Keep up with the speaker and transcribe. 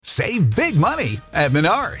Save big money at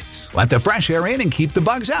Menards. Let the fresh air in and keep the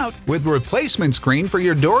bugs out with replacement screen for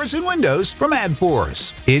your doors and windows from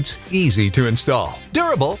AdForce. It's easy to install,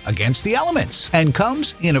 durable against the elements, and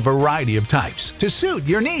comes in a variety of types to suit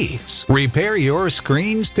your needs. Repair your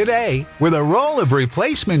screens today with a roll of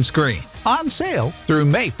replacement screen on sale through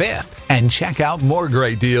May 5th. And check out more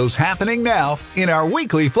great deals happening now in our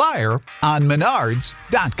weekly flyer on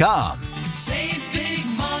Menards.com. Save big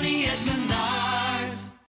money at Menards.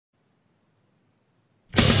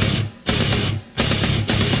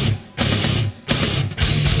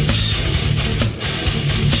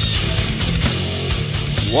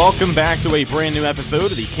 Welcome back to a brand new episode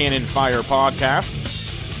of the Cannon Fire Podcast.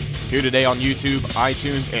 Here today on YouTube,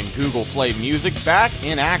 iTunes, and Google Play Music. Back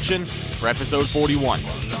in action for episode 41.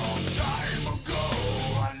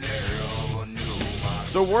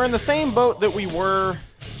 So we're in the same boat that we were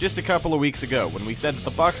just a couple of weeks ago when we said that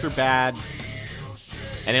the Bucs are bad,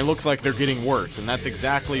 and it looks like they're getting worse, and that's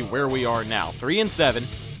exactly where we are now.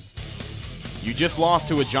 3-7. You just lost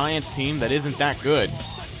to a Giants team that isn't that good.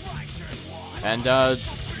 And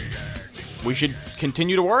we should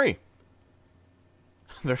continue to worry.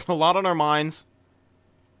 There's a lot on our minds.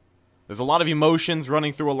 There's a lot of emotions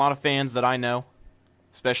running through a lot of fans that I know,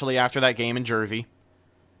 especially after that game in Jersey.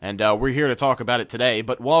 And we're here to talk about it today.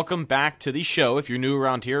 But welcome back to the show. If you're new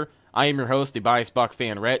around here, I am your host, the biased Buck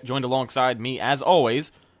fan, Rhett, joined alongside me, as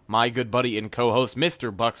always, my good buddy and co-host,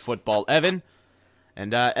 Mr. Bucs Football, Evan.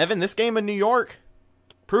 And Evan, this game in New York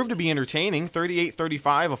proved to be entertaining.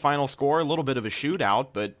 38-35, a final score, a little bit of a shootout,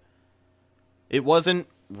 but it wasn't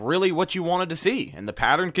really what you wanted to see. And the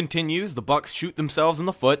pattern continues. The Bucs shoot themselves in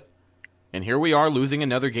the foot. And here we are losing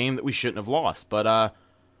another game that we shouldn't have lost. But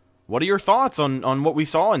what are your thoughts on what we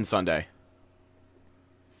saw on Sunday?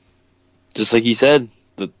 Just like you said,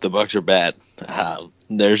 the Bucs are bad.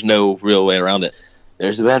 There's no real way around it.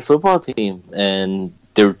 There's a bad football team, and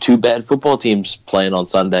there were two bad football teams playing on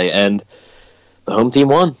Sunday, and the home team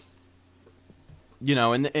won. You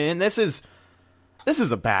know, and this is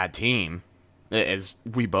a bad team, as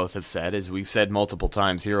we both have said, as we've said multiple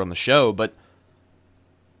times here on the show. But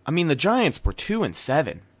I mean, the Giants were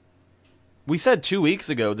 2-7. We said 2 weeks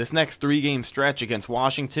ago this next 3-game stretch against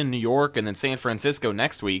Washington, New York, and then San Francisco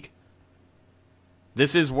next week.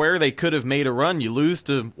 This is where they could have made a run. You lose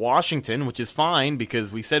to Washington, which is fine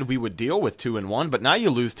because we said we would deal with 2-1, but now you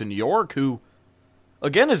lose to New York, who,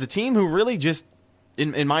 again, is a team who really just,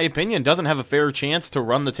 in my opinion, doesn't have a fair chance to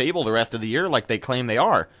run the table the rest of the year like they claim they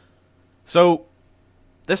are. So,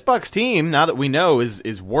 this Bucs team, now that we know,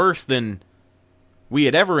 is worse than we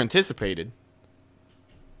had ever anticipated.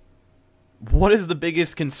 What is the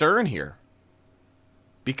biggest concern here?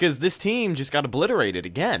 Because this team just got obliterated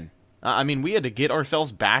again. I mean, we had to get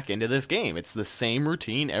ourselves back into this game. It's the same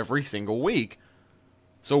routine every single week.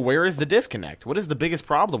 So where is the disconnect? What is the biggest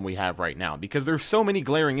problem we have right now? Because there's so many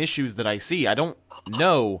glaring issues that I see. I don't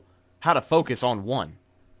know how to focus on one.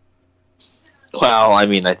 Well, I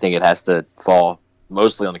mean, I think it has to fall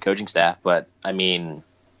mostly on the coaching staff, but I mean,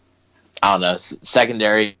 I don't know.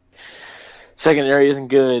 Secondary isn't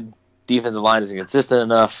good. Defensive line isn't consistent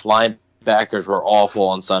enough. Linebackers were awful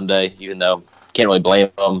on Sunday, even though can't really blame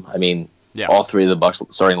them. I mean, All three of the Bucs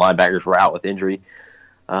starting linebackers were out with injury.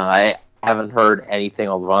 I haven't heard anything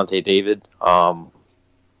on Levante David. I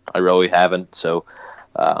really haven't. So,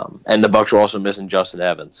 and the Bucs were also missing Justin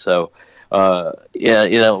Evans. So,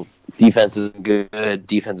 defense isn't good.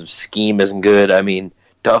 Defensive scheme isn't good. I mean,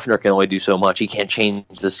 Duffner can only do so much. He can't change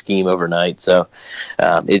the scheme overnight. So,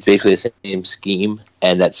 it's basically the same scheme,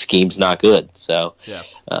 and that scheme's not good. So,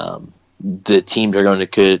 the teams are going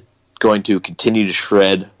to continue to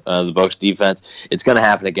shred the Bucs defense. It's going to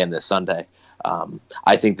happen again this Sunday.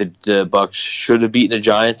 I think that the Bucs should have beaten the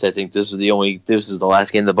Giants. I think this is the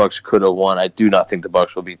last game the Bucs could have won. I do not think the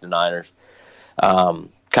Bucs will beat the Niners.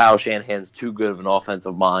 Kyle Shanahan's too good of an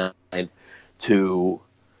offensive mind to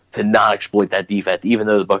not exploit that defense. Even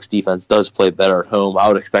though the Bucs defense does play better at home, I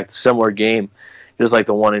would expect a similar game, just like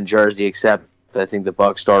the one in Jersey. Except I think the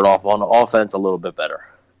Bucs start off on the offense a little bit better.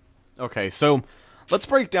 Okay, so let's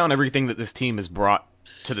break down everything that this team has brought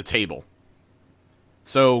to the table.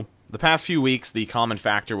 So, the past few weeks, the common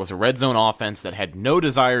factor was a red zone offense that had no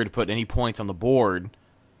desire to put any points on the board,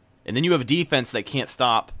 and then you have a defense that can't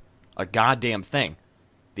stop a goddamn thing.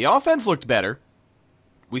 The offense looked better.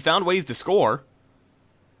 We found ways to score.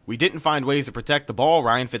 We didn't find ways to protect the ball.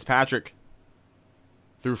 Ryan Fitzpatrick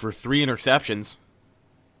threw for 3 interceptions.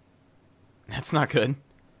 That's not good.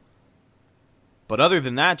 But other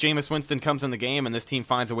than that, Jameis Winston comes in the game and this team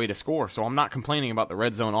finds a way to score. So I'm not complaining about the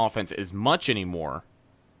red zone offense as much anymore.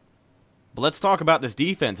 But let's talk about this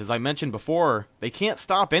defense. As I mentioned before, they can't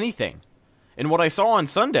stop anything. And what I saw on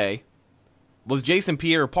Sunday was Jason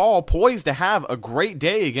Pierre-Paul poised to have a great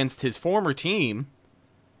day against his former team,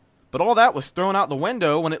 but all that was thrown out the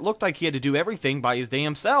window when it looked like he had to do everything by his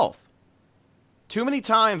damn self. Too many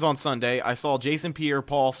times on Sunday, I saw Jason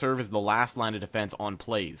Pierre-Paul serve as the last line of defense on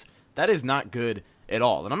plays. That is not good at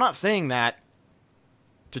all. And I'm not saying that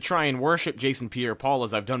to try and worship Jason Pierre-Paul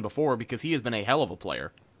as I've done before, because he has been a hell of a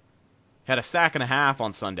player. Had a sack and a half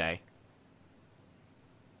on Sunday.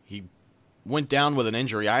 He went down with an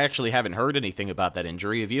injury. I actually haven't heard anything about that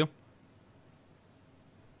injury. Have you?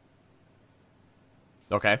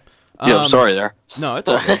 Okay. Yeah, I'm sorry there. No, it's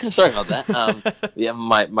all good. Sorry about that. Yeah,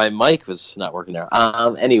 my mic was not working there.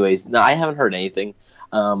 Anyways, no, I haven't heard anything.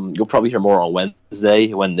 You'll probably hear more on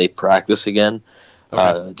Wednesday when they practice again.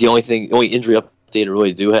 Okay. The only injury update I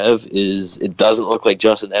really do have is it doesn't look like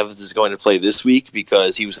Justin Evans is going to play this week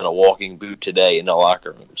because he was in a walking boot today in the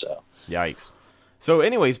locker room. So yikes. So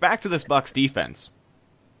anyways, back to this Bucs defense.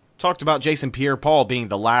 Talked about Jason Pierre-Paul being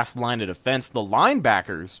the last line of defense. The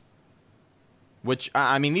linebackers, which,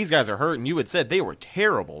 I mean, these guys are hurt, and you had said they were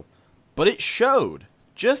terrible, but it showed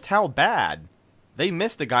just how bad they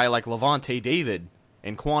missed a guy like Levante David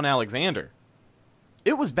and Quan Alexander.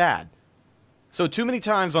 It was bad. So too many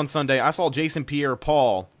times on Sunday, I saw Jason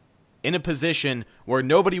Pierre-Paul in a position where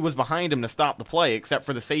nobody was behind him to stop the play except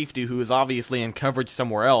for the safety, who is obviously in coverage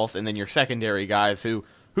somewhere else, and then your secondary guys who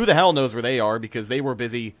the hell knows where they are because they were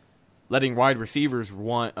busy letting wide receivers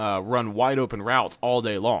run wide open routes all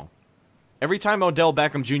day long. Every time Odell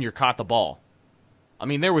Beckham Jr. caught the ball, I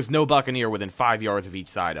mean, there was no Buccaneer within 5 yards of each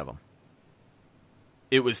side of him.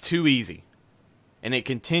 It was too easy. And it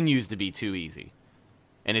continues to be too easy.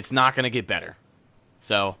 And it's not going to get better.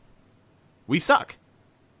 So, we suck.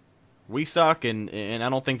 We suck, and I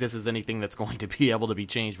don't think this is anything that's going to be able to be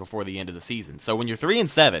changed before the end of the season. So when you're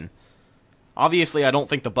 3-7, obviously I don't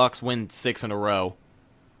think the Bucs win 6 in a row,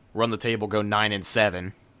 run the table, go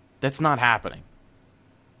 9-7. That's not happening.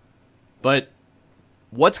 But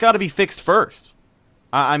what's got to be fixed first?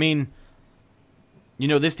 I mean, you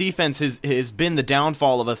know, this defense has been the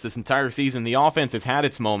downfall of us this entire season. The offense has had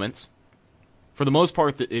its moments. For the most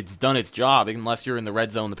part, it's done its job, unless you're in the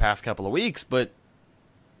red zone the past couple of weeks. But,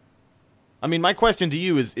 I mean, my question to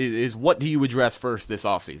you is what do you address first this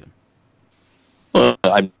offseason? Well,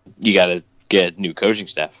 you got to get new coaching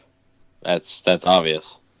staff. That's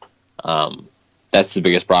obvious. That's the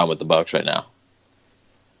biggest problem with the Bucs right now.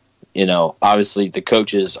 You know, obviously the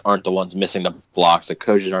coaches aren't the ones missing the blocks. The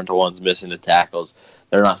coaches aren't the ones missing the tackles.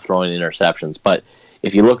 They're not throwing interceptions. But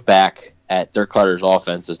if you look back at Dirk Cutter's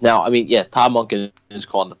offenses, now, I mean, yes, Todd Monken is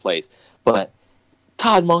calling the plays, but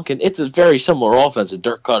Todd Monken, it's a very similar offense to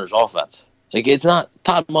Dirk Cutter's offense. Like, it's not,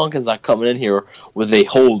 Todd Monken's not coming in here with a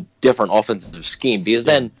whole different offensive scheme because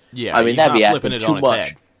then, yeah, I mean, that'd be asking too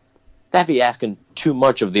much. That'd be asking too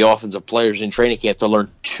much of the offensive players in training camp to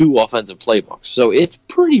learn 2 offensive playbooks. So it's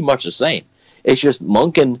pretty much the same. It's just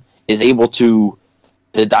Monken is able to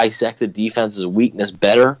dissect the defense's weakness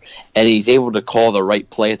better, and he's able to call the right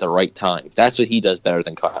play at the right time. That's what he does better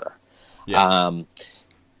than Cutter. Yeah.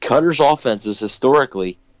 Cutter's offenses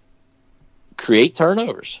historically create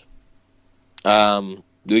turnovers.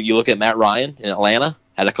 You look at Matt Ryan in Atlanta,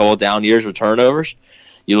 had a couple of down years with turnovers.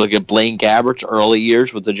 You look at Blaine Gabbert's early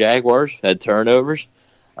years with the Jaguars, had turnovers.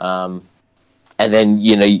 And then,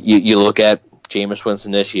 you know, you look at Jameis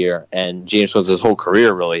Winston this year, and Jameis Winston's whole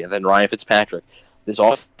career, really, and then Ryan Fitzpatrick. This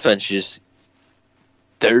offense just,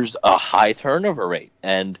 there's a high turnover rate.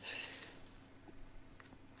 And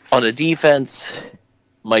on the defense,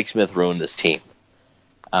 Mike Smith ruined this team.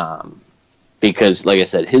 Because, like I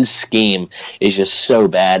said, his scheme is just so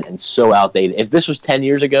bad and so outdated. If this was 10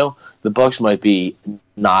 years ago, the Bucs might be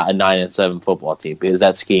not a 9-7 football team because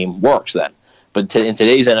that scheme works then. But in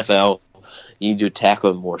today's NFL, you need to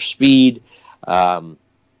tackle with more speed. And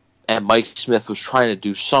Mike Smith was trying to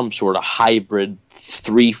do some sort of hybrid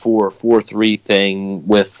 3-4, 4-3 thing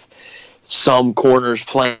with some corners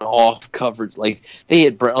playing off coverage. Like, they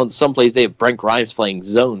had, on some plays, they had Brent Grimes playing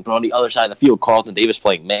zone, but on the other side of the field, Carlton Davis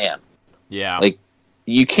playing man. Yeah. Like,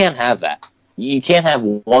 you can't have that. You can't have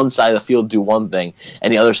one side of the field do one thing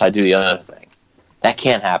and the other side do the other thing. That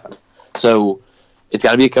can't happen. So it's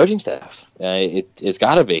got to be a coaching staff. It's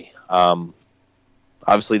got to be.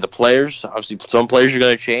 Obviously, the players. Obviously, some players are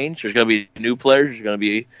going to change. There's going to be new players. There's going to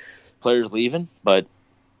be players leaving. But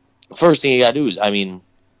the first thing you got to do is, I mean,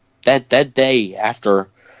 that day after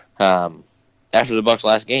the Bucs'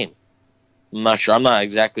 last game, I'm not sure. I'm not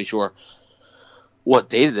exactly sure what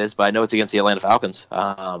date it is, but I know it's against the Atlanta Falcons.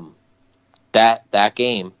 that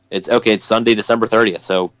game. It's okay. It's Sunday, December 30th.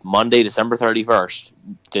 So Monday, December 31st,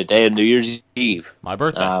 the day of New Year's Eve. My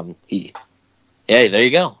birthday. Yeah, there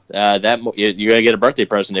you go. You're gonna get a birthday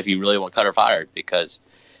present if you really want Cutter fired, because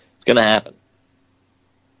it's gonna happen.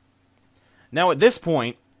 Now at this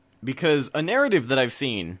point, because a narrative that I've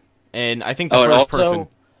seen, and I think the and first also, person.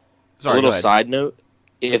 Sorry, a little go ahead. side note: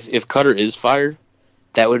 if Cutter is fired,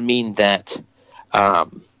 that would mean that,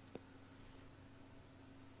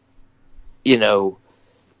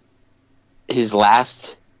 his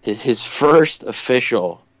first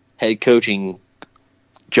official head coaching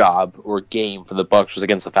job or game for the Bucs was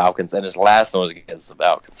against the Falcons, and his last one was against the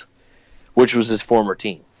Falcons, which was his former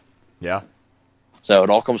team. Yeah. So it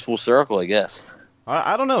all comes full circle, I guess.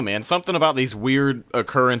 I don't know, man. Something about these weird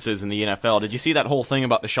occurrences in the NFL. Did you see that whole thing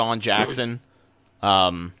about Deshaun Jackson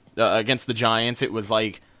against the Giants? It was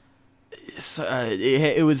like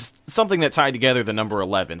it was something that tied together the number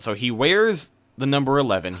 11. So he wears the number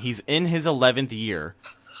 11. He's in his 11th year.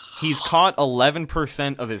 He's caught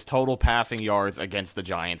 11% of his total passing yards against the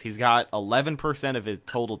Giants. He's got 11% of his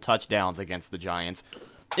total touchdowns against the Giants.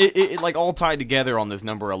 It like all tied together on this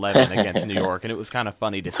number 11 against New York, and it was kind of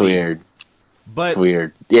funny to see. Weird. But it's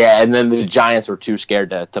weird. Yeah, and then the Giants were too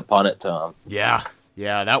scared to punt it to him. Yeah,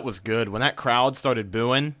 that was good. When that crowd started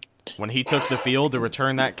booing, when he took the field to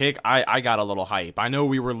return that kick, I got a little hype. I know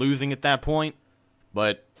we were losing at that point,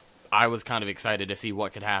 but I was kind of excited to see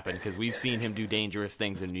what could happen because we've seen him do dangerous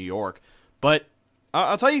things in New York. But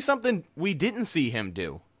I'll tell you something we didn't see him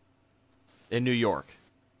do in New York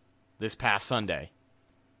this past Sunday.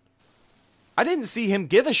 I didn't see him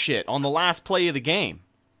give a shit on the last play of the game.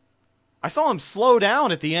 I saw him slow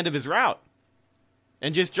down at the end of his route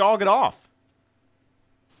and just jog it off.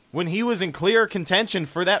 When he was in clear contention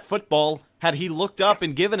for that football, had he looked up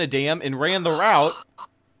and given a damn and ran the route,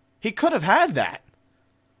 he could have had that.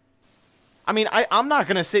 I mean, I'm not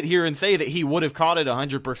going to sit here and say that he would have caught it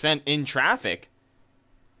 100% in traffic.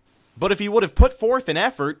 But if he would have put forth an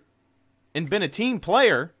effort and been a team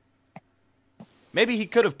player, maybe he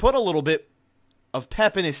could have put a little bit of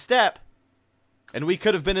pep in his step, and we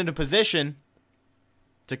could have been in a position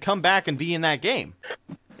to come back and be in that game.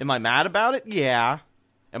 Am I mad about it? Yeah.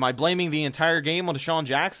 Am I blaming the entire game on Deshaun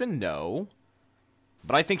Jackson? No.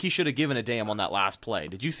 But I think he should have given a damn on that last play.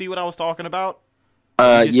 Did you see what I was talking about?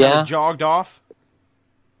 He just kind of jogged off?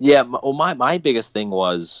 Yeah, my biggest thing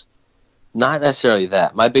was not necessarily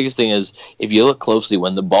that. My biggest thing is, if you look closely,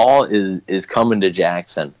 when the ball is coming to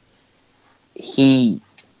Jackson, he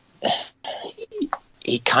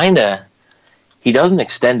doesn't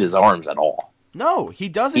extend his arms at all. No, he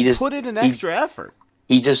doesn't put in an extra effort.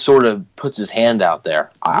 He just sort of puts his hand out there.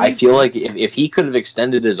 I feel like if he could have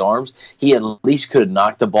extended his arms, he at least could have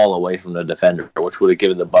knocked the ball away from the defender, which would have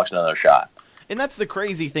given the Bucs another shot. And that's the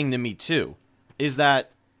crazy thing to me, too, is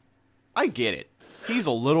that I get it. He's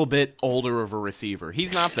a little bit older of a receiver.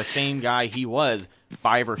 He's not the same guy he was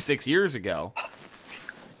 5 or 6 years ago.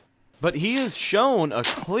 But he has shown a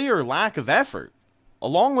clear lack of effort,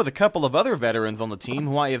 along with a couple of other veterans on the team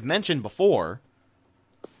who I have mentioned before.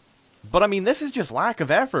 But, I mean, this is just lack of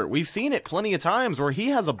effort. We've seen it plenty of times where he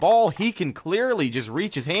has a ball he can clearly just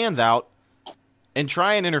reach his hands out and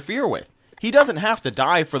try and interfere with. He doesn't have to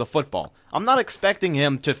dive for the football. I'm not expecting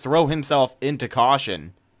him to throw himself into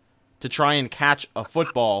caution to try and catch a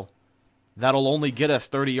football that'll only get us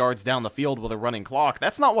 30 yards down the field with a running clock.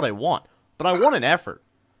 That's not what I want. But I want an effort.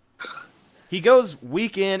 He goes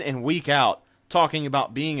week in and week out talking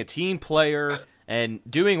about being a team player and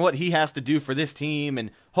doing what he has to do for this team and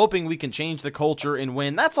hoping we can change the culture and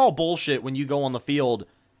win. That's all bullshit when you go on the field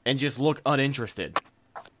and just look uninterested.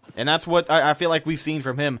 And that's what I feel like we've seen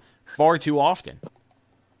from him far too often.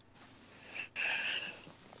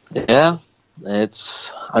 Yeah,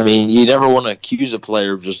 I mean, you never want to accuse a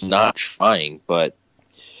player of just not trying, but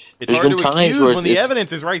it's hard to accuse when the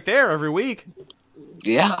evidence is right there every week.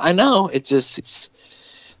 Yeah, I know. I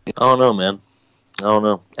don't know, man. I don't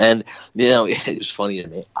know. And, it was funny to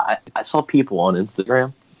me. I saw people on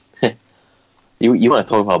Instagram. You want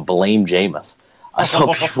to talk about blame Jameis. I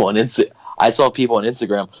saw people on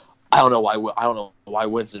Instagram. I don't know why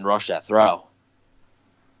Winston rushed that throw.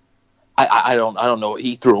 I don't know.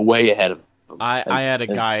 He threw way ahead of him. I had a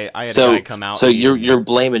guy come out. So you're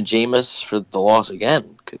blaming Jameis for the loss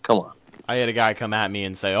again? Come on. I had a guy come at me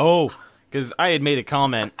and say, because I had made a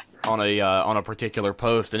comment on a particular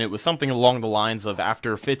post, and it was something along the lines of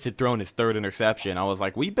after Fitz had thrown his third interception, I was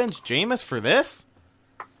like, we benched Jameis for this?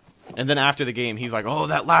 And then after the game, he's like,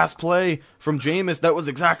 that last play from Jameis, that was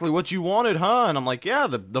exactly what you wanted, huh? And I'm like, yeah,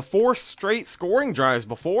 the 4 straight scoring drives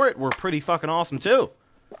before it were pretty fucking awesome, too.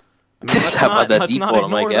 I mean, How about that deep ball to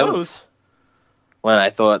Mike Evans? when I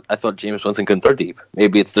thought Jameis Winston couldn't throw deep.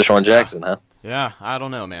 Maybe it's Deshaun Jackson, huh? Yeah, I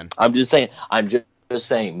don't know, man. I'm just saying. Just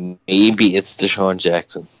saying. Maybe it's Deshaun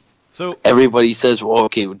Jackson. So everybody says, "Well,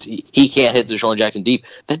 okay, he can't hit Deshaun Jackson deep."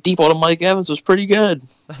 That deep ball to Mike Evans was pretty good.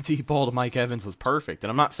 That deep ball to Mike Evans was perfect. And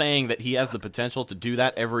I'm not saying that he has the potential to do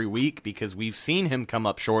that every week, because we've seen him come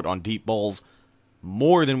up short on deep balls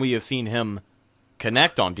more than we have seen him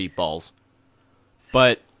connect on deep balls.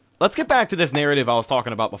 But let's get back to this narrative I was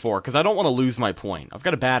talking about before, because I don't want to lose my point. I've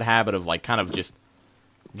got a bad habit of kind of just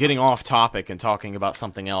getting off topic and talking about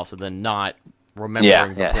something else and then not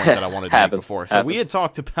remembering the point that I wanted to make before. So we had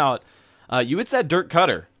talked about, you had said Dirk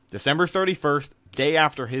Cutter, December 31st, day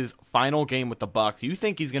after his final game with the Bucs. You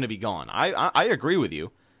think he's going to be gone. I agree with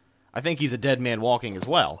you. I think he's a dead man walking as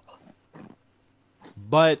well.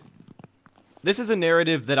 But this is a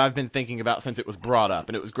narrative that I've been thinking about since it was brought up,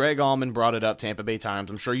 and it was Greg Allman brought it up, Tampa Bay Times.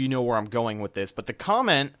 I'm sure you know where I'm going with this, but the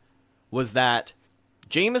comment was that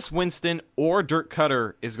Jameis Winston or Dirk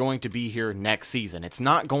Cutter is going to be here next season. It's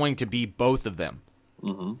not going to be both of them.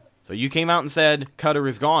 Mm-hmm. So you came out and said Cutter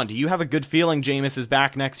is gone. Do you have a good feeling Jameis is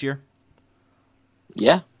back next year?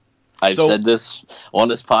 Yeah. I've said this on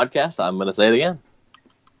this podcast. I'm going to say it again.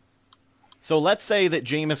 So let's say that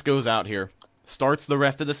Jameis goes out here, starts the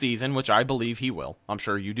rest of the season, which I believe he will. I'm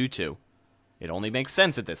sure you do too. It only makes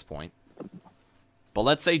sense at this point. But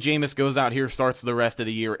let's say Jameis goes out here, starts the rest of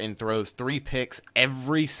the year, and throws 3 picks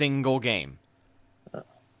every single game.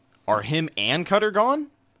 Are him and Cutter gone?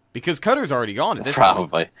 Because Cutter's already gone at this point.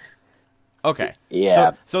 Probably. Okay.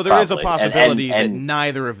 Yeah. So there is a probably. possibility that and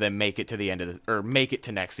neither of them make it to the end of or make it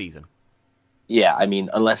to next season. Yeah, I mean,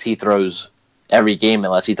 unless he throws every game,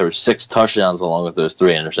 unless he throws 6 touchdowns along with those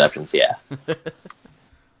 3 interceptions, yeah.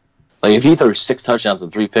 Like if he throws 6 touchdowns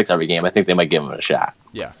and 3 picks every game, I think they might give him a shot.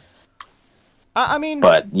 Yeah. I mean,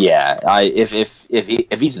 but yeah, if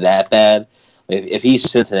he's that bad, if he's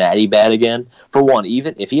Cincinnati bad again, for one,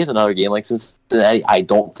 even if he has another game like Cincinnati, I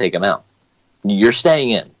don't take him out. You're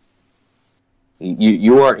staying in.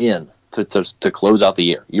 You are in to close out the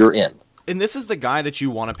year. You're in. And this is the guy that you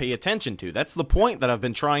want to pay attention to. That's the point that I've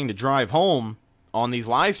been trying to drive home on these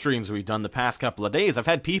live streams we've done the past couple of days. I've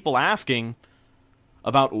had people asking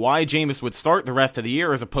about why Jameis would start the rest of the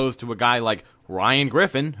year as opposed to a guy like Ryan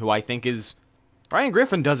Griffin, who I think is... Ryan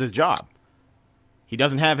Griffin does his job. He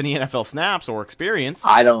doesn't have any NFL snaps or experience.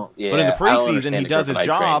 I don't, yeah. But in the preseason, he does his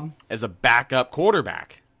job as a backup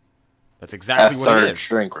quarterback. That's exactly what it is. Third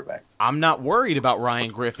string quarterback. I'm not worried about Ryan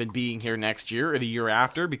Griffin being here next year or the year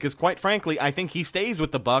after because, quite frankly, I think he stays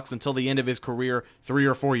with the Bucs until the end of his career 3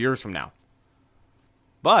 or 4 years from now.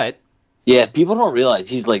 But... Yeah, people don't realize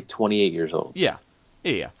he's like 28 years old. Yeah.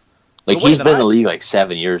 Like, he's been in the league like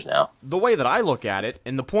 7 years now. The way that I look at it,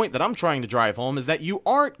 and the point that I'm trying to drive home, is that you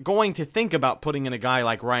aren't going to think about putting in a guy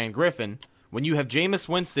like Ryan Griffin when you have Jameis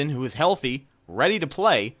Winston, who is healthy, ready to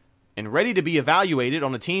play, and ready to be evaluated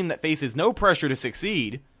on a team that faces no pressure to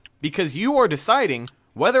succeed, because you are deciding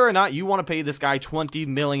whether or not you want to pay this guy $20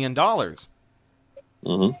 million.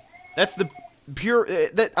 Mm-hmm. That's the pure...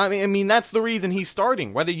 that's the reason he's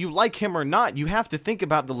starting. Whether you like him or not, you have to think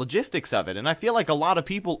about the logistics of it. And I feel like a lot of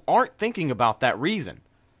people aren't thinking about that reason.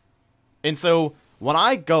 And so when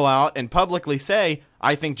I go out and publicly say,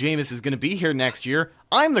 I think Jameis is going to be here next year,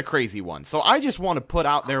 I'm the crazy one. So I just want to put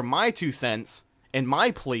out there my 2 cents and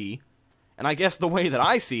my plea, and I guess the way that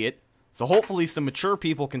I see it. So hopefully some mature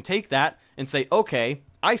people can take that and say, okay,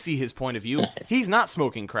 I see his point of view. He's not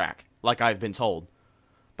smoking crack, like I've been told.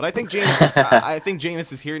 But I think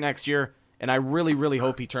Jameis is here next year, and I really, really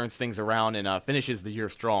hope he turns things around and finishes the year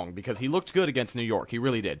strong because he looked good against New York. He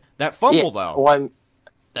really did. That fumble,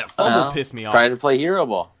 that fumble pissed me off. Trying to play hero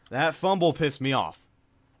ball. That fumble pissed me off.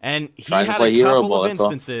 And he Trying had a couple of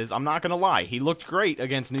instances, I'm not going to lie, he looked great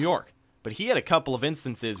against New York. But he had a couple of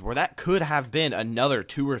instances where that could have been another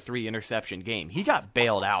 2 or 3 interception game. He got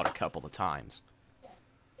bailed out a couple of times.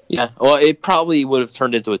 Yeah, well, it probably would have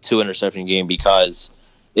turned into a 2 interception game because...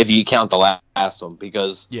 If you count the last one,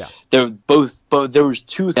 because there was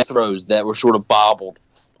 2 throws that were sort of bobbled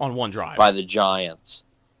on one drive by the Giants.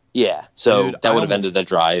 Yeah, so Dude, that would have ended the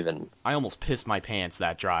drive, and I almost pissed my pants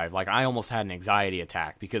that drive. Like I almost had an anxiety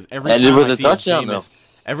attack because every time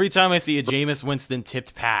I see a Jameis Winston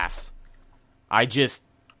tipped pass, I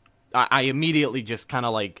immediately just kind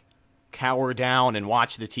of like cower down and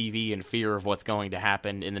watch the TV in fear of what's going to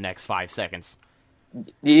happen in the next 5 seconds.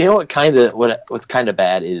 You know what's kind of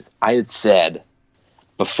bad is I had said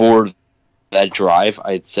before that drive,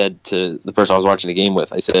 I had said to the person I was watching the game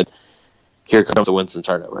with, I said, "Here comes the Winston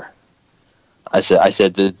turnover." I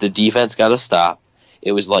said the defense got to stop.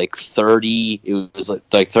 It was like 30. It was like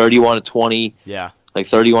 31-20. Yeah. Like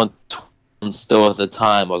 31-20 still at the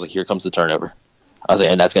time, I was like, here comes the turnover. I was like,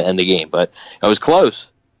 and that's going to end the game. But it was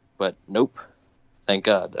close. But nope. Thank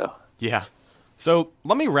God, though. Yeah. So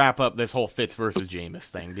let me wrap up this whole Fitz versus Jameis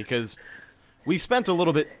thing, because we spent a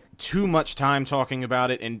little bit too much time talking about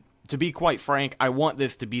it, and to be quite frank, I want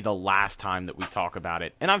this to be the last time that we talk about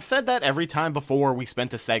it. And I've said that every time before we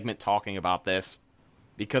spent a segment talking about this,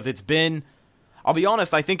 because it's been, I'll be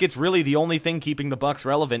honest, I think it's really the only thing keeping the Bucs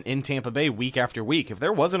relevant in Tampa Bay week after week. If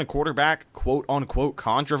there wasn't a quarterback quote-unquote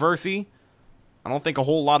controversy, I don't think a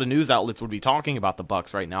whole lot of news outlets would be talking about the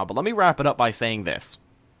Bucs right now. But let me wrap it up by saying this.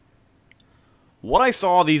 What I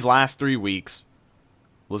saw these last 3 weeks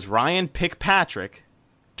was Ryan Fitzpatrick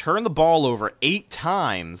turn the ball over 8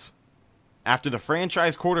 times after the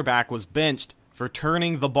franchise quarterback was benched for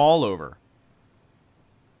turning the ball over.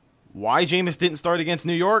 Why Jameis didn't start against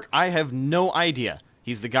New York, I have no idea.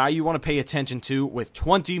 He's the guy you want to pay attention to with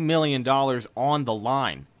 $20 million on the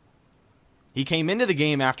line. He came into the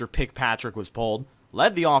game after Fitzpatrick was pulled,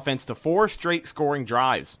 led the offense to 4 straight scoring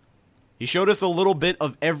drives. He showed us a little bit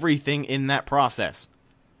of everything in that process.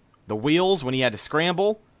 The wheels when he had to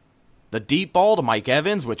scramble, the deep ball to Mike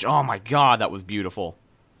Evans, which, oh my God, that was beautiful.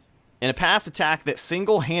 And a pass attack that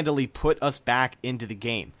single-handedly put us back into the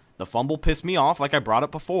game. The fumble pissed me off, like I brought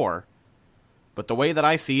up before. But the way that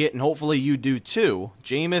I see it, and hopefully you do too,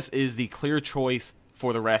 Jameis is the clear choice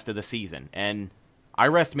for the rest of the season. And I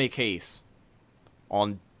rest my case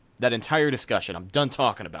on that entire discussion. I'm done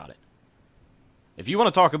talking about it. If you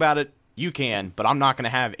want to talk about it, you can, but I'm not going to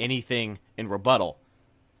have anything in rebuttal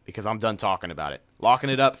because I'm done talking about it. Locking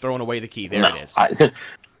it up, throwing away the key. There it is.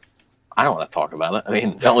 I don't want to talk about it. I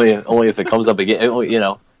mean, only if it comes up again. You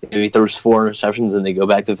know, if he throws 4 interceptions and they go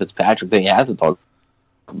back to Fitzpatrick, then you have to talk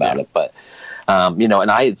about it. But you know,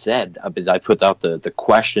 and I had said, I put out the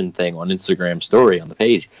question thing on Instagram story on the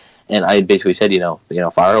page, and I basically said, you know,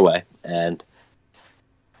 fire away. And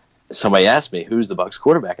somebody asked me, who's the Bucs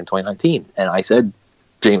quarterback in 2019? And I said,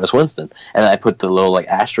 Jameis Winston. And I put the little like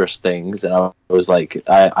asterisk things, and I was like,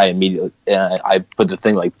 I immediately, I put the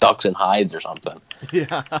thing like ducks and hides or something.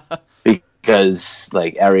 Yeah. Because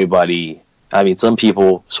like everybody, I mean, some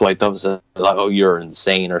people swiped up and said, like, oh, you're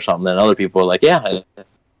insane or something. And other people are like, yeah, I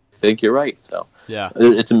think you're right. So yeah,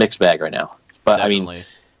 it's a mixed bag right now. But definitely.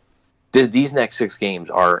 I mean, these next 6 games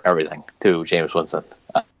are everything to Jameis Winston.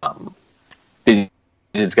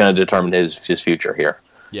 It's going to determine his future here.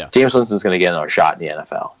 Yeah, Jameis Winston's going to get another shot in the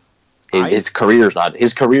NFL. His career's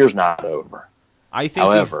not over. I think.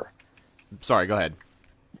 However, sorry, go ahead.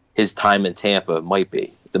 His time in Tampa might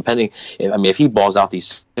be, depending. I mean, if he balls out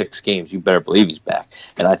these 6 games, you better believe he's back.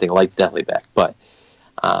 And I think Light's definitely back. But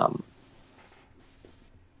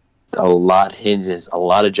a lot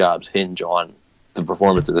of jobs hinge on the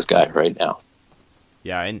performance of this guy right now.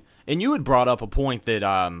 Yeah, and you had brought up a point that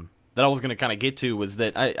that I was going to kind of get to, was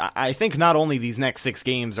that I think not only these next 6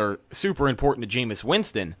 games are super important to Jameis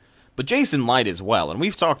Winston, but Jason Light as well. And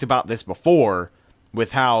we've talked about this before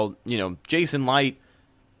with how, you know, Jason Light,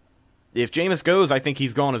 if Jameis goes, I think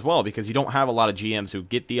he's gone as well, because you don't have a lot of GMs who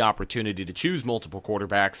get the opportunity to choose multiple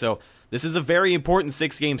quarterbacks. So this is a very important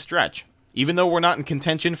 6-game stretch. Even though we're not in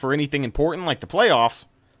contention for anything important like the playoffs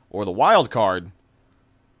or the wild card,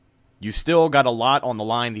 you still got a lot on the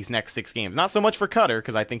line these next 6 games. Not so much for Cutter,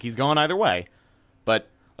 because I think he's gone either way. But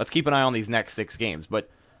let's keep an eye on these next 6 games. But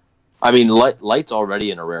I mean, Light's already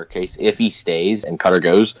in a rare case, if he stays and Cutter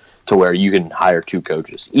goes, to where you can hire 2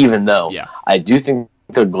 coaches. Even though I do think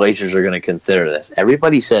the Glazers are going to consider this.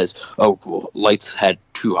 Everybody says, oh, well, Light's had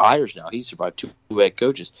 2 hires now. He's survived 2 head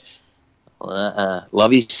coaches.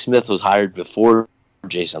 Lovie Smith was hired before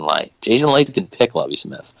Jason Light. Jason Light didn't pick Lovie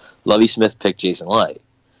Smith. Lovie Smith picked Jason Light.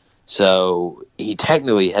 So he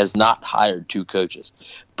technically has not hired 2 coaches.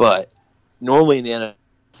 But normally in the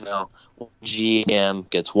NFL, GM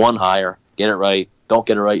gets 1 hire, get it right. Don't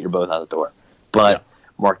get it right, you're both out the door. But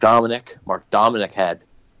Mark Dominic had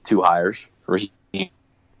 2 hires, Raheem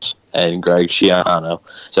and Greg Schiano.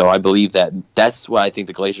 So I believe that's what I think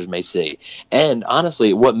the Glazers may see. And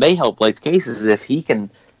honestly, what may help Light's case is if he can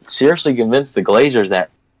seriously convince the Glazers that,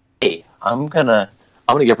 hey, I'm gonna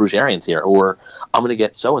get Bruce Arians here, or I'm gonna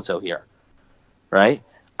get so and so here, right?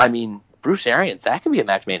 I mean, Bruce Arians, that could be a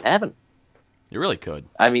match made in heaven. You really could.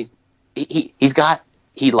 I mean, he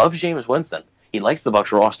loves Jameis Winston. He likes the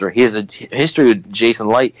Bucs roster. He has a history with Jason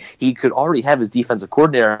Light. He could already have his defensive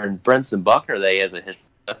coordinator and Brenson Buckner that he has a history.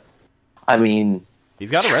 I mean,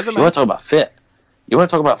 he's got a resume. You want to talk about fit?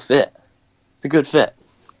 It's a good fit.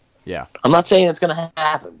 Yeah. I'm not saying it's going to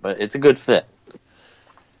happen, but it's a good fit.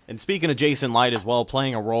 And speaking of Jason Light as well,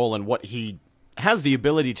 playing a role in what he has the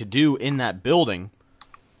ability to do in that building,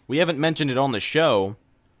 we haven't mentioned it on the show,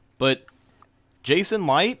 but Jason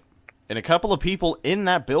Light and a couple of people in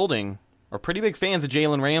that building are pretty big fans of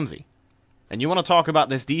Jalen Ramsey. And you want to talk about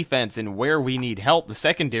this defense and where we need help, the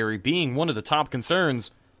secondary being one of the top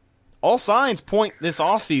concerns. All signs point this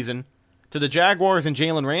offseason to the Jaguars and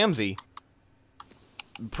Jalen Ramsey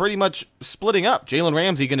pretty much splitting up. Jalen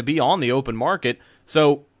Ramsey going to be on the open market.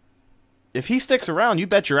 So if he sticks around, you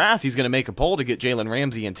bet your ass he's going to make a pull to get Jalen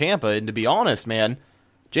Ramsey in Tampa. And to be honest, man,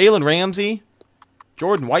 Jalen Ramsey,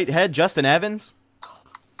 Jordan Whitehead, Justin Evans,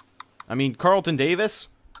 I mean, Carlton Davis,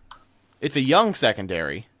 it's a young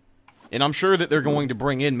secondary. And I'm sure that they're going to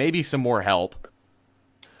bring in maybe some more help.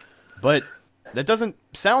 But that doesn't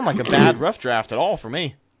sound like a bad rough draft at all for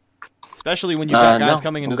me. Especially when you've got guys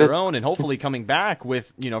coming into their own and hopefully coming back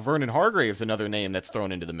with, Vernon Hargraves, another name that's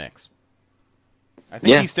thrown into the mix. I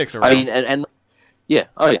think he sticks around. I mean, and yeah.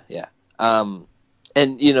 Oh, yeah.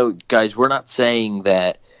 And, guys, we're not saying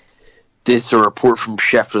that this is a report from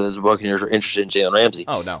Schefter that the Buccaneers are interested in Jalen Ramsey.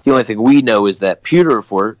 Oh, no. The only thing we know is that Pewter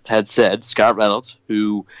Report had said Scott Reynolds,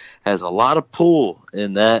 who has a lot of pull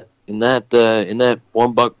in that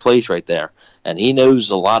 $1 place right there, and he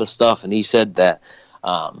knows a lot of stuff, and he said that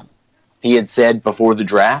he had said before the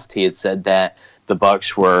draft, he had said that the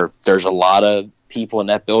Bucs there's a lot of people in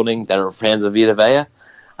that building that are fans of Vita Vea.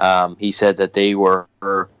 He said that they were,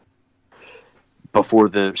 before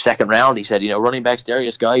the second round, he said, running backs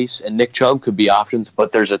Darius Geis and Nick Chubb could be options,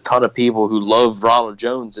 but there's a ton of people who love Ronald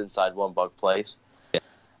Jones inside $1 place.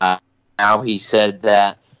 Now he said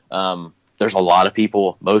that there's a lot of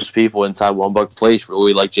people, most people inside $1 place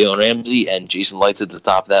really like Jalen Ramsey, and Jason Light's at the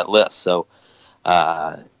top of that list. So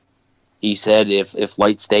he said if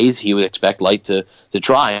Light stays, he would expect Light to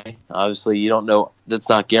try. Obviously, you don't know. That's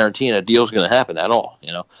not guaranteeing a deal's going to happen at all.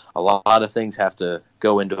 A lot of things have to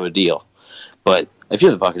go into a deal. But if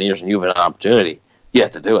you're the Buccaneers and you have an opportunity, you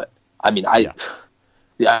have to do it. I mean,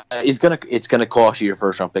 it's gonna cost you your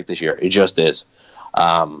first round pick this year. It just is.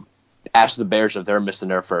 Ask the Bears if they're missing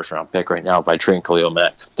their first round pick right now by trading Khalil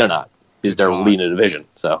Mack. They're not, because they're leading the division.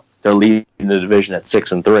 So they're leading the division at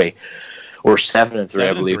 6-3 or 7-3,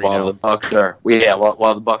 I believe. While the Bucs are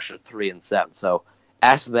while the Bucs are 3-7. So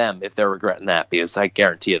ask them if they're regretting that, because I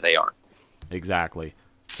guarantee you they aren't. Exactly.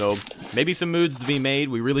 So maybe some moves to be made.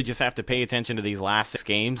 We really just have to pay attention to these last 6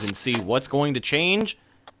 games and see what's going to change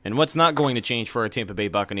and what's not going to change for our Tampa Bay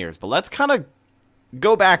Buccaneers. But let's kind of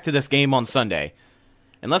go back to this game on Sunday,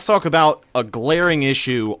 and let's talk about a glaring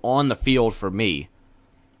issue on the field for me,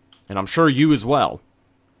 and I'm sure you as well.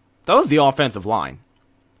 That was the offensive line.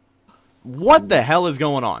 What the hell is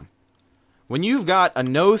going on? When you've got a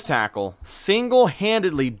nose tackle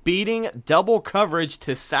single-handedly beating double coverage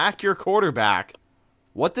to sack your quarterback,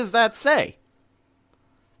 what does that say?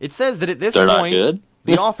 It says that at this point,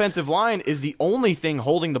 the offensive line is the only thing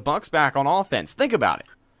holding the Bucs back on offense. Think about it.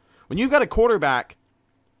 When you've got a quarterback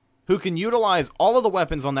who can utilize all of the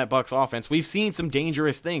weapons on that Bucs offense, we've seen some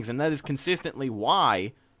dangerous things, and that is consistently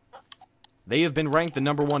why they have been ranked the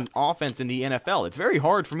number 1 offense in the NFL. It's very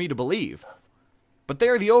hard for me to believe. But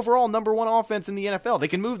they're the overall number 1 offense in the NFL. They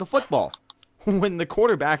can move the football when the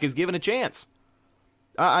quarterback is given a chance.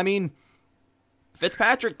 I mean,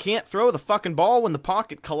 Fitzpatrick can't throw the fucking ball when the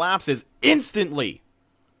pocket collapses instantly.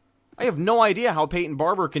 I have no idea how Peyton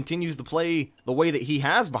Barber continues to play the way that he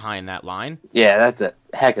has behind that line. Yeah, that's a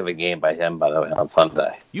heck of a game by him, by the way, on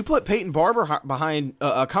Sunday. You put Peyton Barber behind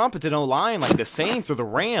a competent O-line like the Saints or the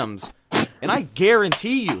Rams, and I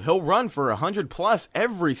guarantee you he'll run for 100+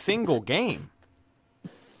 every single game.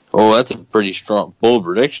 Oh, that's a pretty strong, bold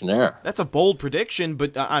prediction there. That's a bold prediction,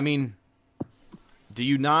 but I mean, do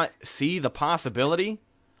you not see the possibility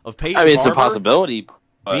of Peyton Barber it's a possibility,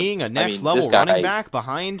 being a next-level running back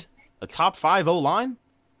behind a top 5 O-line?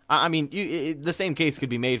 I mean, the same case could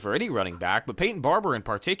be made for any running back, but Peyton Barber in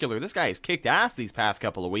particular, this guy has kicked ass these past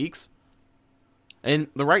couple of weeks. And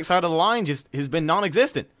the right side of the line just has been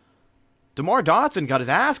non-existent. DeMar Dotson got his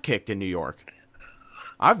ass kicked in New York.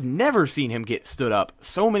 I've never seen him get stood up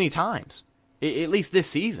so many times, at least this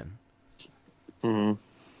season. Mm-hmm.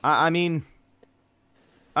 I mean,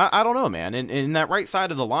 I don't know, man. And in that right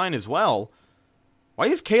side of the line as well, why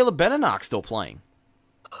is Caleb Benenoch still playing?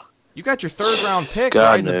 You got your 3rd-round pick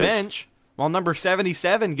riding the bench while number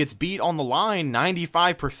 77 gets beat on the line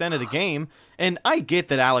 95% of the game. And I get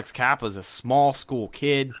that Alex Kappa's a small school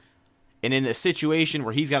kid, and in a situation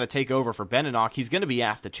where he's got to take over for Benenoch, he's going to be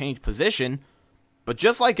asked to change position. But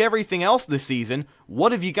just like everything else this season,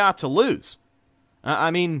 what have you got to lose?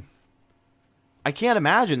 I mean, I can't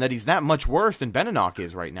imagine that he's that much worse than Benenoch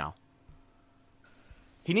is right now.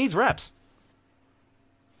 He needs reps.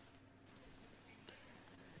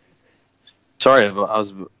 Sorry, I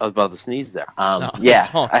was about to sneeze there. No, yeah,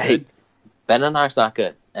 Beninock's not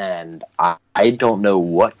good, and I don't know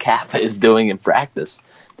what Kappa is doing in practice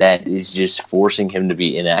that is just forcing him to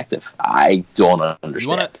be inactive. I don't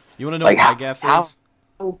understand. You want to know what my guess is?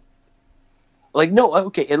 Like, no,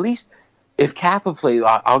 okay, at least if Kappa plays,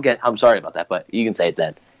 I'm sorry about that, but you can say it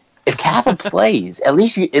then. If Kappa plays, at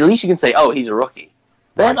least you can say, oh, he's a rookie.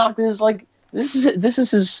 Beninock is like, this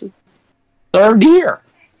is his third year.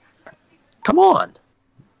 Come on.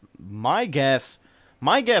 My guess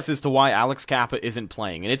as to why Alex Kappa isn't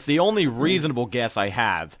playing, and it's the only reasonable guess I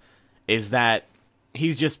have, is that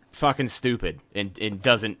he's just fucking stupid and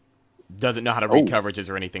doesn't know how to read coverages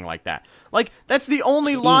or anything like that. Like, that's the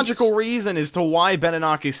only logical reason as to why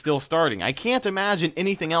Beninock is still starting. I can't imagine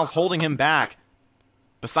anything else holding him back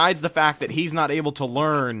besides the fact that he's not able to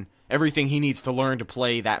learn everything he needs to learn to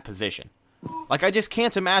play that position. Like, I just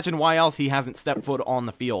can't imagine why else he hasn't stepped foot on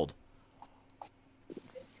the field.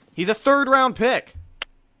 He's a third-round pick.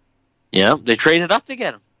 Yeah, they traded up to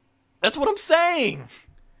get him. That's what I'm saying.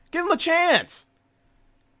 Give him a chance.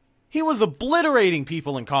 He was obliterating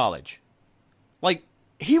people in college. Like,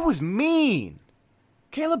 he was mean.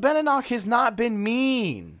 Caleb Beninock has not been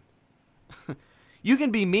mean. You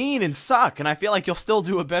can be mean and suck, and I feel like you'll still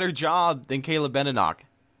do a better job than Caleb Beninock.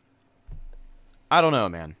 I don't know,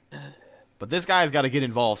 man. But this guy's got to get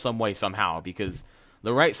involved some way, somehow, because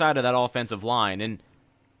the right side of that offensive line, and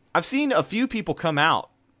I've seen a few people come out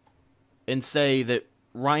and say that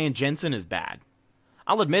Ryan Jensen is bad.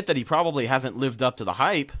 I'll admit that he probably hasn't lived up to the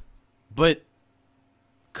hype, but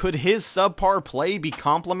could his subpar play be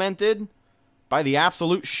complemented by the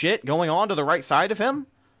absolute shit going on to the right side of him?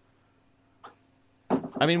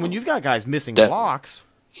 I mean, when you've got guys missing blocks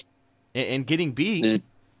and getting beat...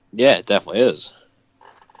 Yeah, it definitely is.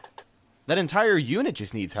 That entire unit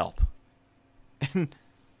just needs help.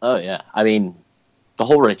 Oh, yeah. I mean, the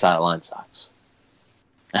whole right side of the line sucks.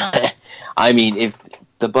 I mean, if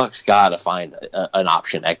the Bucs got to find an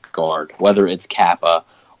option at guard, whether it's Kappa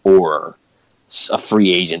or a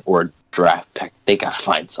free agent or a draft pick, they got to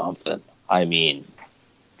find something. I mean,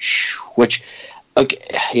 which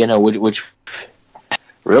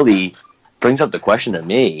really brings up the question to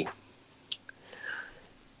me.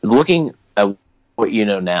 Looking at what you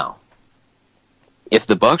know now, if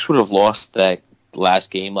the Bucs would have lost that last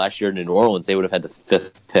game last year in New Orleans, they would have had the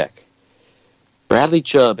 5th pick. Bradley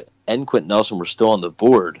Chubb and Quentin Nelson were still on the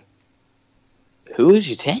board. Who would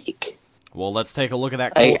you take? Well, let's take a look at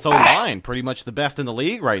that Colts O-line. Pretty much the best in the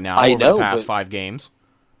league right now over the past 5 games.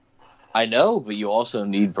 I know, but you also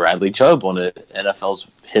need Bradley Chubb on the NFL's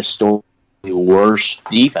historically worst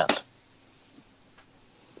defense.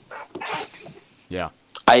 Yeah.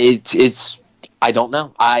 I don't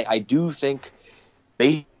know. I do think,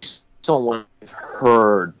 based on what I've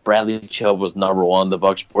heard, Bradley Chubb was number 1 on the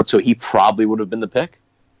Bucs board, so he probably would have been the pick.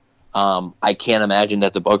 I can't imagine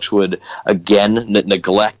that the Bucs would again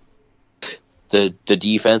neglect the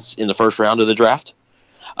defense in the first round of the draft,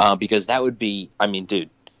 because that would be, I mean, dude,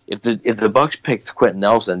 if the Bucs picked Quentin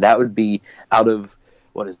Nelson, that would be out of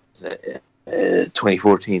what is it,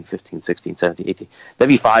 2014, 15, 16, 17, 18. That'd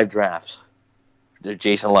be 5 drafts.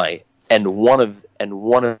 Jason Light, and one of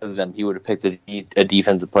them he would have picked a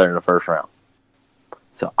defensive player in the first round.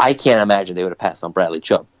 So I can't imagine they would have passed on Bradley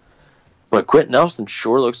Chubb. But Quentin Nelson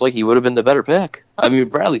sure looks like he would have been the better pick. I mean,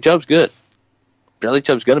 Bradley Chubb's good. Bradley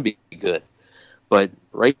Chubb's going to be good. But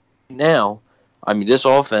right now, I mean, this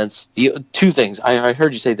offense, the 2 things. I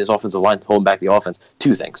heard you say this offensive line holding back the offense.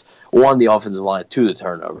 2 things. 1, the offensive line. 2, the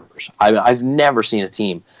turnovers. I've never seen a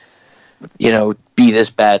team, be this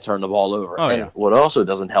bad, turn the ball over. Oh, and yeah. what also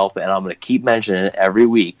doesn't help, and I'm going to keep mentioning it every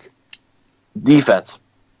week, defense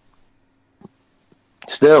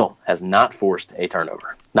still has not forced a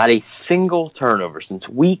turnover. Not a single turnover since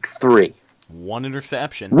week 3. 1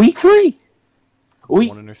 interception. Week 3.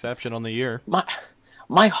 1 interception on the year.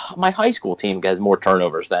 My high school team has more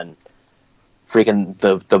turnovers than freaking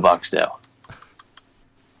the Bucs do.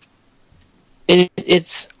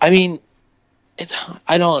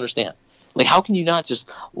 I don't understand. Like, how can you not just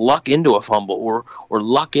luck into a fumble or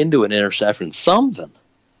luck into an interception? Something.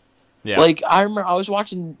 Yeah. Like, I remember I was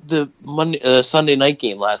watching the Sunday night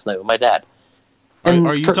game last night with my dad. And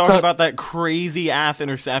are you talking about that crazy-ass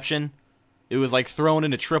interception? It was, like, thrown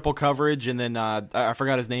into triple coverage, and then, I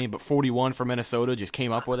forgot his name, but 41 from Minnesota just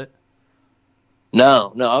came up with it?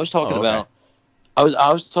 No, I was talking about... I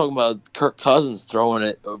was talking about Kirk Cousins throwing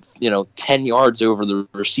it, 10 yards over the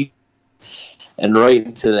receiver and right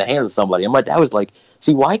into the hands of somebody. And my dad was like,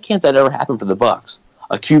 see, why can't that ever happen for the Bucs?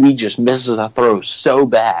 A QB just misses a throw so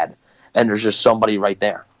bad, and there's just somebody right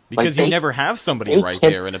there. Because you never have somebody right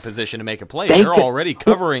there in a position to make a play. They're already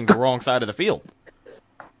covering the wrong side of the field.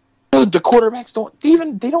 the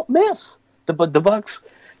quarterbacks they don't miss. But the Bucks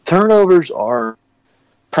turnovers are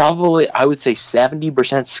probably, I would say,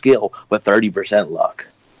 70% skill, but 30% luck.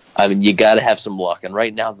 I mean, you got to have some luck, and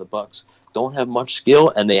right now the Bucks don't have much skill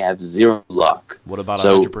and they have zero luck. What about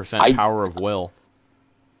 100% power of will?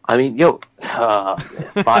 I mean,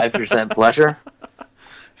 5% pleasure,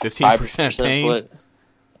 15% pain,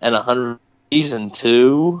 and 100 reason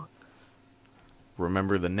to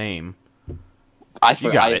remember the name.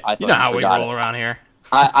 You got it. You know how we roll around here.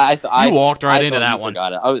 You walked right into that one.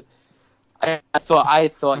 I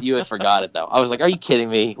thought you had forgot it though. I was like, "Are you kidding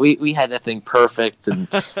me? We had that thing perfect." And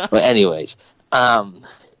but anyways,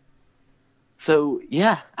 so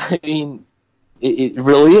yeah, I mean, it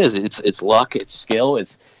really is. It's luck, it's skill,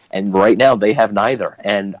 and right now they have neither.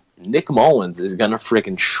 And Nick Mullins is gonna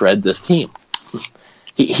freaking shred this team.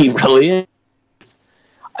 he really is.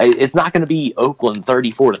 It's not gonna be Oakland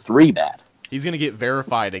 34-3 bad. He's gonna get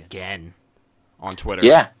verified again on Twitter.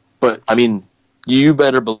 Yeah, but I mean, you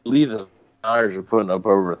better believe the Niners are putting up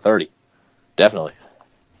over 30. Definitely.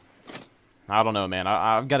 I don't know, man.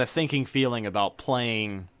 I've got a sinking feeling about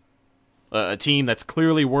playing a team that's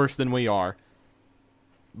clearly worse than we are.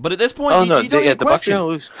 But at this point, you don't even the Bucks are question. gonna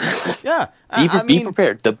lose. Yeah, be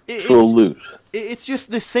prepared. The Bucks will lose. It's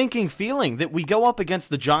just this sinking feeling that we go up against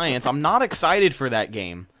the Giants. I'm not excited for that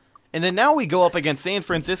game. And then now we go up against San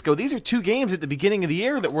Francisco. These are two games at the beginning of the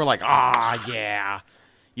year that we're like, yeah.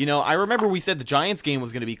 You know, I remember we said the Giants game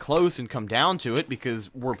was going to be close and come down to it because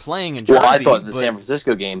we're playing in Jersey. Well, I thought the San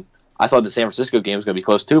Francisco game was going to be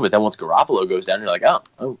close too, but then once Garoppolo goes down, you're like,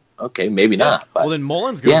 oh okay, maybe not. But, well, then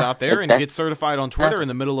Mullins goes out there and gets certified on Twitter in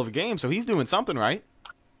the middle of a game, so he's doing something right.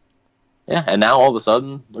 Yeah, and now all of a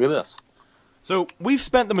sudden, look at this. So we've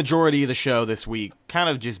spent the majority of the show this week kind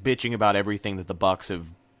of just bitching about everything that the Bucks have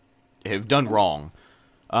done wrong.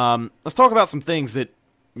 Let's talk about some things that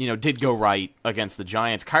did go right against the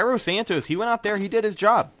Giants. Cairo Santos, he went out there, he did his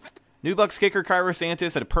job. New Bucks kicker Cairo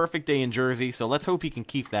Santos had a perfect day in Jersey, so let's hope he can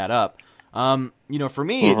keep that up. For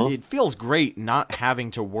me, it feels great not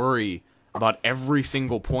having to worry about every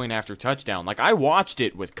single point after touchdown. Like, I watched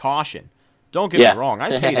it with caution. Don't get me wrong,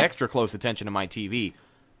 I paid extra close attention to my TV.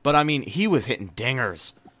 But, I mean, he was hitting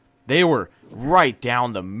dingers. They were right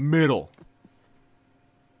down the middle.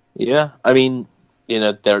 Yeah, I mean,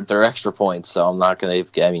 they're extra points, so I'm not gonna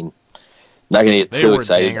get too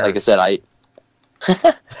excited. Dingers. Like I said,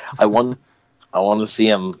 I want to see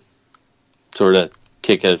him sort of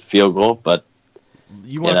kick a field goal, but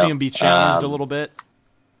you want to see him be challenged a little bit.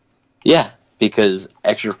 Yeah, because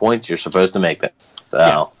extra points you're supposed to make them. So,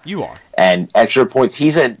 yeah, you are. And extra points,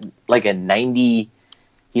 he's like 90.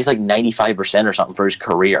 He's like 95% or something for his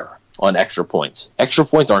career on extra points. Extra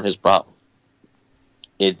points aren't his problem.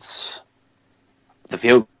 It's the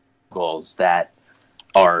field goals that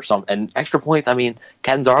are and extra points. I mean,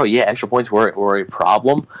 Catanzaro, extra points were a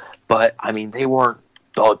problem, but I mean they weren't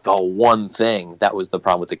the one thing that was the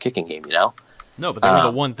problem with the kicking game. No, but they were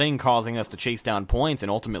the one thing causing us to chase down points and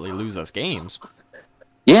ultimately lose us games.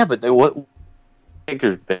 Yeah, but what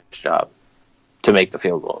kicker's best job to make the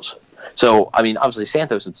field goals. So I mean, obviously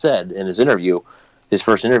Santos had said in his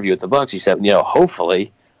first interview at the Bucks, he said,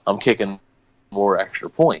 hopefully I'm kicking more extra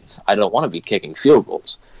points. I don't want to be kicking field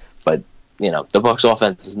goals, but the Bucks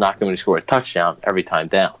offense is not going to score a touchdown every time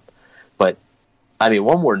down. But I mean,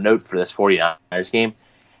 one more note for this 49ers game: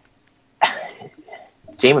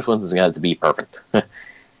 Jameis Winston's going to have to be perfect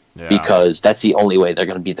because that's the only way they're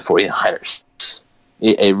going to beat the 49ers.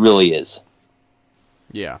 It really is.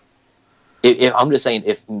 Yeah. I'm just saying,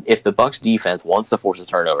 if the Bucks defense wants to force a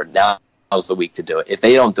turnover, now's the week to do it. If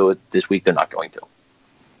they don't do it this week, they're not going to.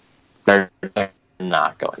 They're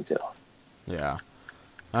not going to. Yeah.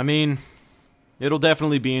 I mean, it'll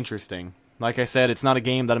definitely be interesting. Like I said, it's not a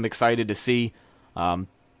game that I'm excited to see, but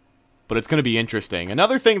it's going to be interesting.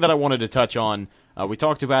 Another thing that I wanted to touch on, we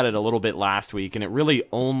talked about it a little bit last week, and it really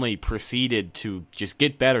only proceeded to just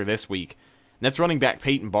get better this week, and that's running back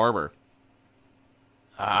Peyton Barber.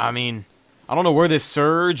 I mean, I don't know where this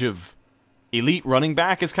surge of elite running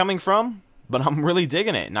back is coming from, but I'm really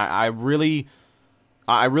digging it, and I really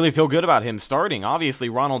feel good about him starting. Obviously,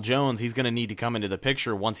 Ronald Jones, he's going to need to come into the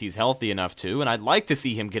picture once he's healthy enough to, and I'd like to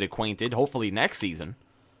see him get acquainted, hopefully next season.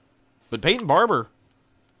 But Peyton Barber,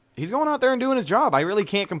 he's going out there and doing his job. I really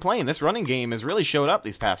can't complain. This running game has really showed up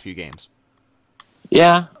these past few games.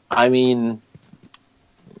 Yeah, I mean,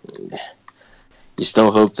 you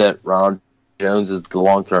still hope that Ronald Jones is the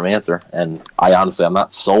long-term answer, and I'm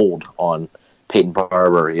not sold on Peyton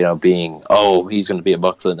Barber, being, he's going to be a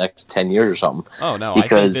Buck for the next 10 years or something. Oh, no, I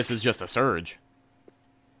think this is just a surge.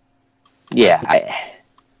 Yeah, I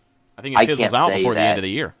think it fizzles out before the end of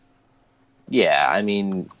the year. Yeah, I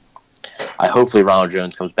mean, hopefully Ronald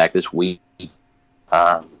Jones comes back this week.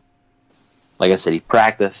 Like I said, he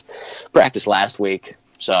practiced last week,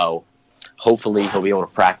 so hopefully he'll be able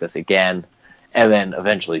to practice again, and then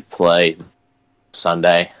eventually play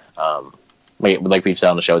Sunday. Like we've said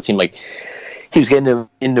on the show, it seemed like he was getting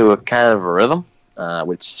into a kind of a rhythm,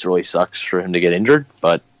 which really sucks for him to get injured.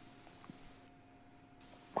 But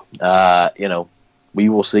we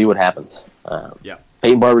will see what happens. Yeah.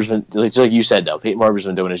 Peyton Barber's been, just like you said, though. Peyton Barber's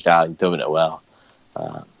been doing his job, and doing it well.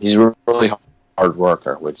 He's a really hard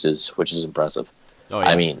worker, which is impressive. Oh, yeah.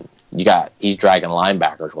 I mean, he's dragging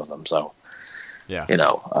linebackers with him, so yeah.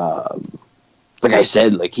 Like I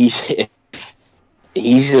said, like he's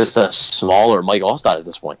just a smaller Mike Allstott at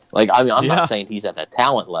this point. Like, I mean, I'm not saying he's at the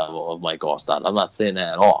talent level of Mike Allstott. I'm not saying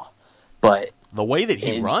that at all. But the way that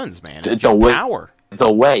he runs, man, the power.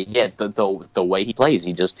 The way he plays,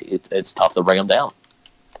 it's tough to bring him down.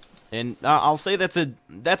 And I'll say that's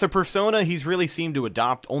a persona he's really seemed to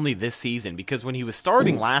adopt only this season, because when he was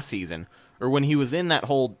starting last season, or when he was in that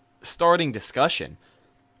whole starting discussion,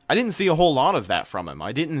 I didn't see a whole lot of that from him.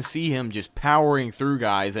 I didn't see him just powering through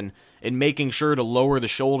guys and making sure to lower the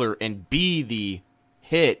shoulder and be the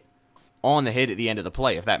hit on the hit at the end of the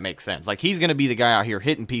play, if that makes sense. Like, he's going to be the guy out here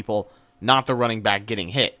hitting people, not the running back getting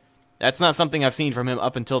hit. That's not something I've seen from him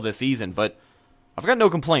up until this season, but I've got no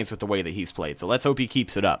complaints with the way that he's played, so let's hope he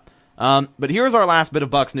keeps it up. But here's our last bit of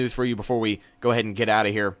Bucs news for you before we go ahead and get out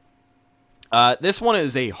of here. This one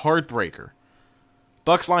is a heartbreaker.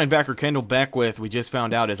 Bucs linebacker Kendall Beckwith, we just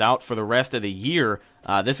found out, is out for the rest of the year.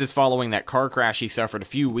 This is following that car crash he suffered a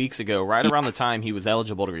few weeks ago, right around the time he was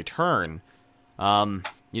eligible to return. The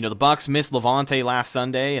Bucs missed Levante last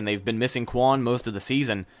Sunday, and they've been missing Quan most of the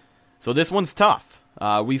season. So this one's tough.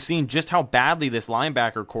 We've seen just how badly this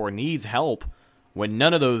linebacker core needs help when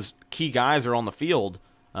none of those key guys are on the field.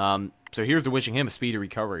 So here's to wishing him a speedy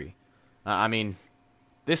recovery. I mean,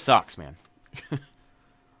 this sucks, man.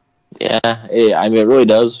 Yeah, I mean, it really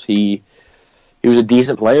does. He was a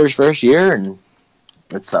decent player his first year, and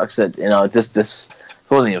it sucks that this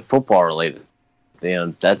wasn't even football related.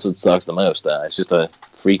 That's what sucks the most. It's just a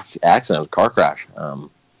freak accident, car crash.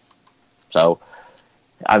 So,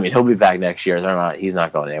 I mean, he'll be back next year. He's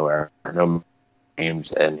not going anywhere. No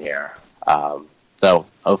games in here. So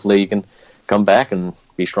hopefully he can come back and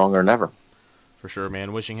be stronger than ever. For sure,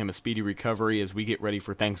 man. Wishing him a speedy recovery as we get ready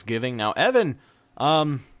for Thanksgiving. Now, Evan,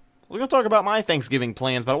 we're going to talk about my Thanksgiving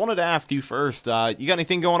plans, but I wanted to ask you first. You got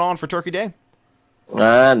anything going on for Turkey Day?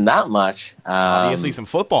 Not much. Obviously some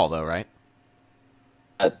football, though, right?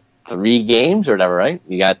 3 games or whatever, right?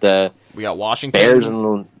 We got Washington, Bears and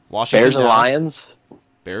Lions.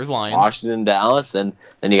 Bears, Lions. Washington, Dallas, and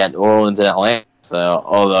then you got New Orleans and Atlanta. So,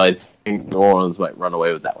 although I think New Orleans might run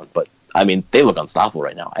away with that one, but I mean, they look unstoppable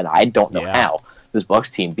right now, and I don't know how this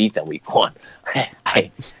Bucs team beat them week 1.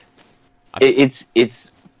 It's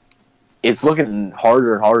looking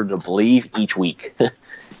harder and harder to believe each week.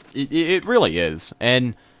 It really is,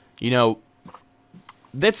 and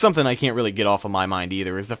that's something I can't really get off of my mind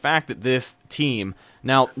either, is the fact that this team,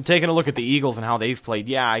 now, taking a look at the Eagles and how they've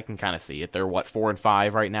played, I can kind of see it. They're,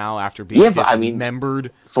 4-5 right now after being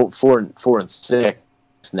dismembered? 4-6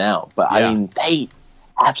 now. But, I mean, they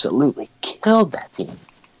absolutely killed that team.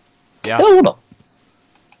 Yeah. Killed them.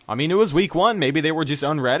 I mean, it was week 1. Maybe they were just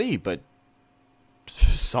unready, but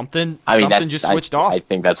something just switched off. I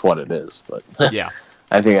think that's what it is. But yeah.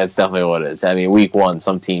 I think that's definitely what it is. I mean, week 1,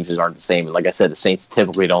 some teams just aren't the same. Like I said, the Saints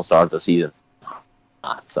typically don't start the season.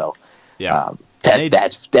 So,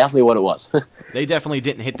 that's definitely what it was. They definitely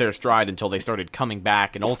didn't hit their stride until they started coming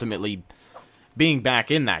back and ultimately being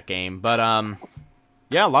back in that game. But, a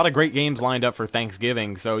lot of great games lined up for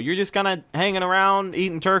Thanksgiving. So you're just kind of hanging around,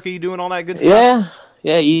 eating turkey, doing all that good stuff?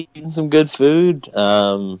 Yeah, eating some good food.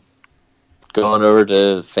 Going over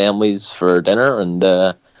to families for dinner, and,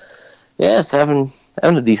 it's having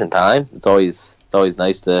a decent time. It's always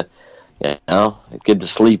nice to, get to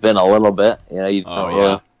sleep in a little bit. You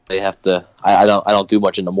don't really have to. I don't do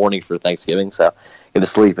much in the morning for Thanksgiving, so get to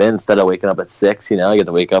sleep in instead of waking up at 6. I get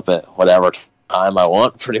to wake up at whatever time I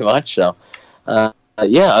want, pretty much. So, other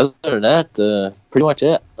than that, pretty much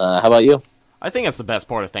it. How about you? I think that's the best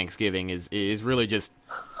part of Thanksgiving is really just,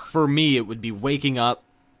 for me, it would be waking up,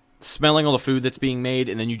 smelling all the food that's being made,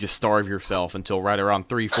 and then you just starve yourself until right around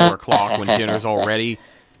 3-4 o'clock when dinner's all ready,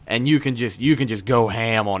 and you can just go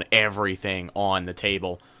ham on everything on the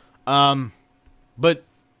table. But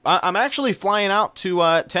I'm actually flying out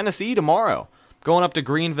to Tennessee tomorrow, going up to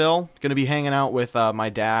Greenville, going to be hanging out with my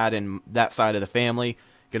dad and that side of the family,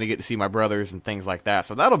 going to get to see my brothers and things like that,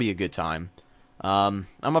 so that'll be a good time. I'm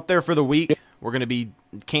up there for the week. We're going to be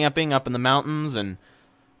camping up in the mountains and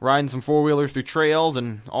riding some four-wheelers through trails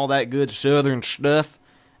and all that good southern stuff.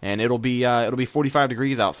 And it'll be 45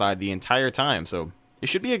 degrees outside the entire time, so it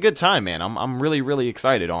should be a good time, man. I'm really, really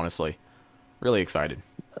excited, honestly. Really excited.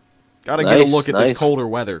 Gotta get a look at this colder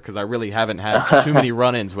weather, because I really haven't had too many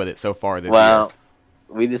run-ins with it so far this year. Well,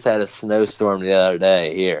 we just had a snowstorm the other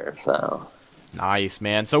day here, so... Nice,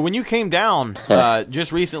 man. So when you came down,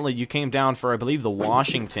 just recently, you came down for, I believe, the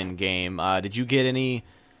Washington game. Did you get any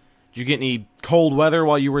cold weather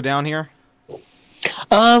while you were down here?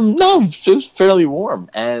 No, it was fairly warm,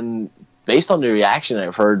 and based on the reaction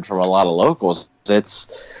I've heard from a lot of locals, it's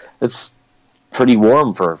pretty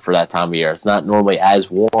warm for that time of year. It's not normally as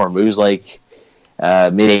warm. It was like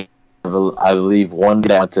mid, I believe, one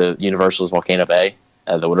day I went to Universal's Volcano Bay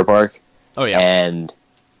at the water park. Oh yeah, and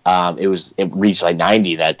it reached like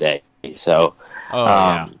 90 that day. So,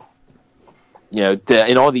 you know,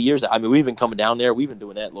 in all the years, I mean, we've been coming down there. We've been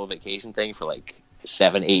doing that little vacation thing for like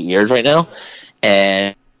 7-8 years right now,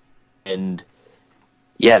 and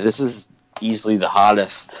yeah, this is easily the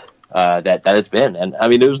hottest that it's been. And I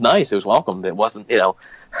mean, it was nice. It was welcome. It wasn't, you know,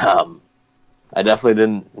 I definitely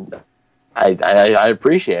didn't. I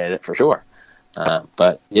appreciated it for sure.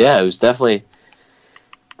 But yeah, it was definitely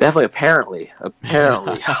apparently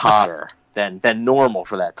hotter than normal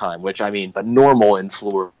for that time. Which, I mean, but normal in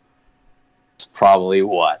Florida is probably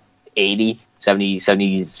what, 80, 70,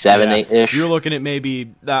 77-ish. You're looking at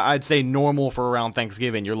maybe, I'd say normal for around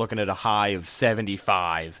Thanksgiving. You're looking at a high of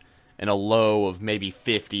 75 and a low of maybe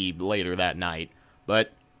 50 later that night.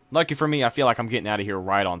 But lucky for me, I feel like I'm getting out of here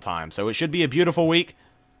right on time. So it should be a beautiful week.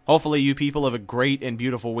 Hopefully you people have a great and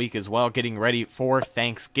beautiful week as well, getting ready for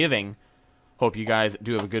Thanksgiving. Hope you guys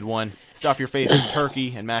do have a good one. Stuff your face with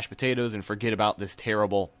turkey and mashed potatoes and forget about this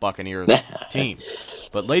terrible Buccaneers team.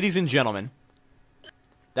 But ladies and gentlemen,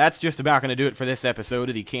 that's just about going to do it for this episode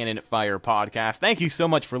of the Cannon Fire Podcast. Thank you so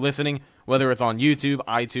much for listening, whether it's on YouTube,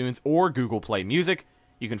 iTunes, or Google Play Music.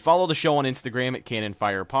 You can follow the show on Instagram at Cannon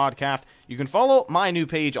Fire Podcast. You can follow my new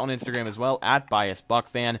page on Instagram as well, at Bias Buck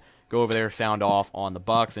Fan. Go over there, sound off on the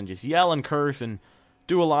Bucks, and just yell and curse and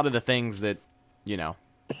do a lot of the things that, you know,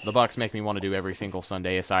 the Bucks make me want to do every single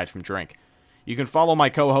Sunday aside from drink. You can follow my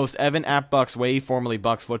co-host Evan at Bucks Wave, formerly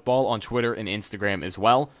Bucks Football, on Twitter and Instagram as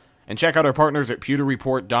well. And check out our partners at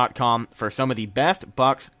pewterreport.com for some of the best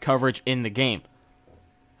Bucks coverage in the game.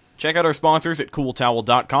 Check out our sponsors at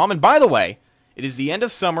cooltowel.com. And by the way, it is the end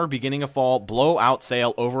of summer, beginning of fall blowout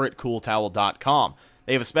sale over at cooltowel.com.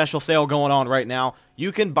 They have a special sale going on right now.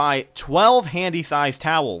 You can buy 12 handy-sized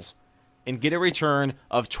towels and get a return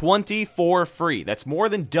of 24 free. That's more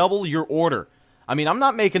than double your order. I mean, I'm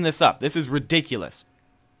not making this up. This is ridiculous.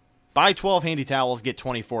 Buy 12 handy towels, get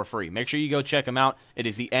 24 free. Make sure you go check them out. It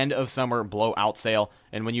is the end of summer blowout sale.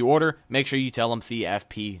 And when you order, make sure you tell them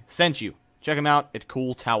CFP sent you. Check them out at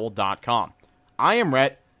cooltowel.com. I am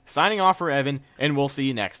Rhett, signing off for Evan, and we'll see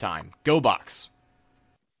you next time. Go Bucks.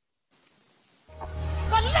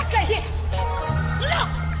 But look at here. Look.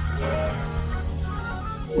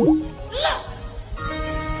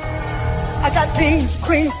 I got beans,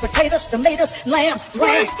 greens, potatoes, tomatoes, lamb,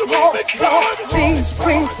 ram, raw, beans,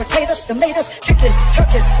 greens, potatoes, tomatoes, chicken,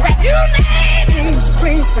 turkeys, rat. You name beans,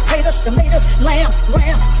 greens, potatoes, tomatoes, lamb,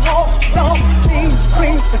 ram, raw, beans,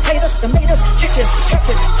 greens, potatoes, tomatoes, chicken,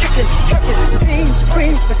 turkeys, beans,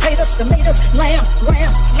 greens, potatoes, tomatoes, lamb,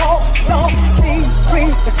 ram, raw, beans,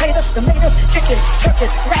 greens, potatoes, tomatoes, chicken,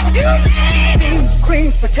 turkeys, rat. You name beans,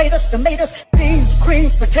 greens, potatoes, tomatoes, beans,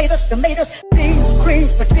 greens, potatoes, tomatoes, beans,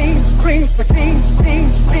 greens, greens,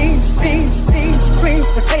 greens,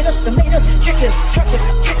 potatoes, tomatoes, chicken,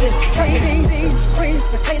 beans, greens,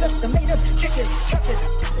 potatoes, tomatoes, chicken, turkeys.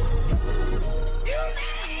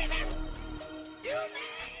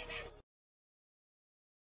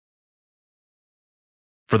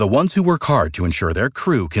 For the ones who work hard to ensure their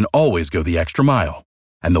crew can always go the extra mile,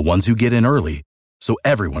 and the ones who get in early so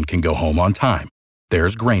everyone can go home on time,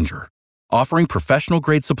 there's Grainger, offering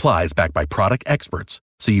professional-grade supplies backed by product experts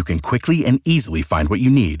so you can quickly and easily find what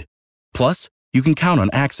you need. Plus, you can count on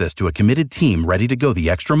access to a committed team ready to go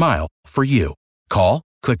the extra mile for you. Call,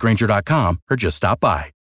 click Grainger.com, or just stop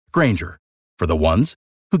by. Grainger, for the ones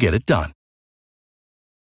who get it done.